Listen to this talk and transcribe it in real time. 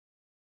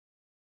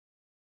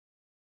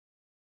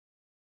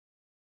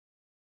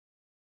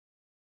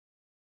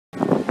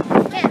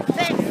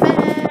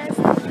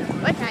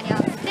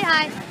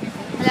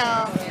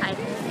Hello. Hi.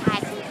 Hi.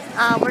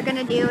 We're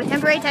gonna do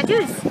temporary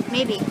tattoos,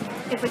 maybe,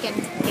 if we can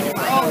get it.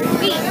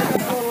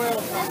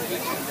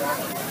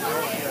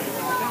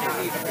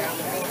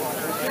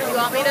 You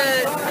want me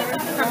to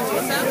come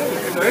do some?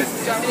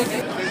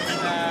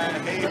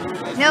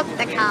 Milk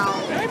the cow.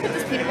 Can I put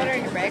this peanut butter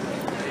in your bag?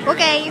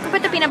 Okay, you can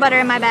put the peanut butter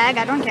in my bag.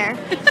 I don't care.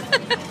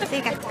 So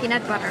you got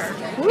peanut butter.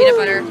 Peanut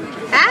butter.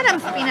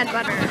 Adam's peanut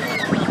butter.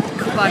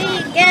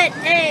 We get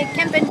a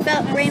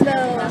Kempenfest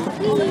rainbow.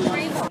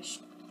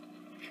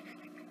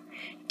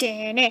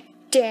 Darn it,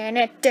 darn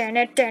it, darn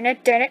it, darn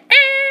it, darn it.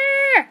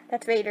 Ah!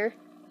 That's Vader.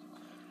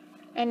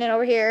 And then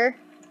over here,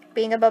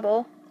 being a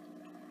bubble,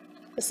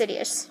 is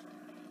Sidious.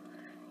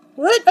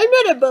 What? I'm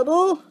not a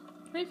bubble.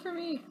 Wait for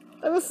me.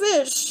 I'm a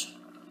fish.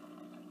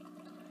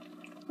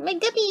 My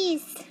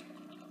guppies.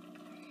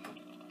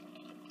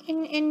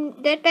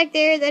 And that back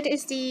there, that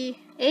is the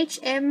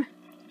HMCS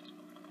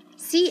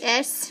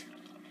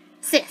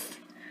Sith.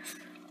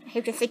 I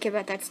have to think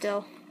about that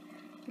still,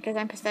 because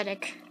I'm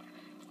pathetic.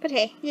 But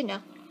hey, you know.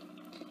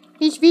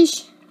 Fish,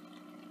 fish.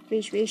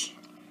 Fish, fish.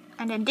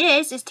 And then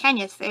this is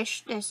Tanya's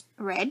fish. There's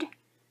red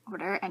over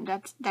there, and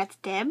that's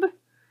Deb.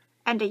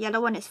 And the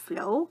yellow one is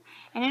Flo.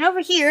 And then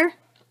over here,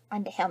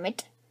 on the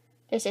helmet,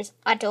 this is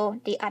Otto,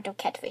 the Otto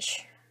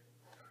catfish.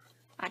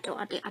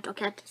 Otto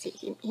cat. See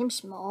him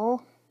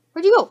small.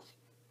 Where'd you go?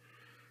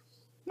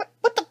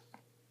 What the?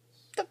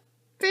 The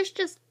fish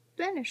just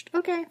vanished.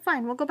 Okay,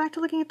 fine. We'll go back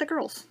to looking at the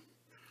girls.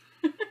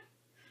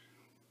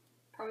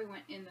 Probably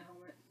went in the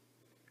helmet.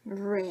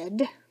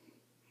 Red.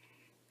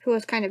 Who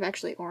was kind of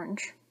actually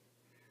orange.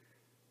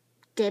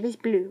 Deb is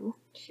blue.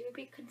 She would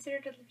be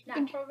considered a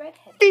natural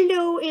redhead.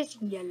 Flo is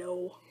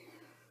yellow.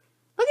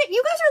 Look at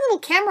you guys are little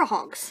camera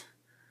hogs.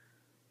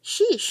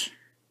 Sheesh.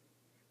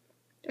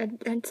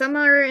 And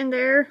somewhere in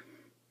there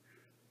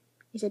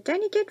is a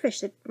tiny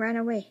catfish that ran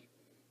away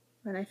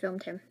when I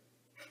filmed him.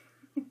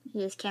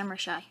 He is camera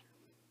shy.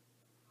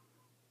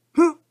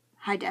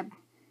 Hi, Deb.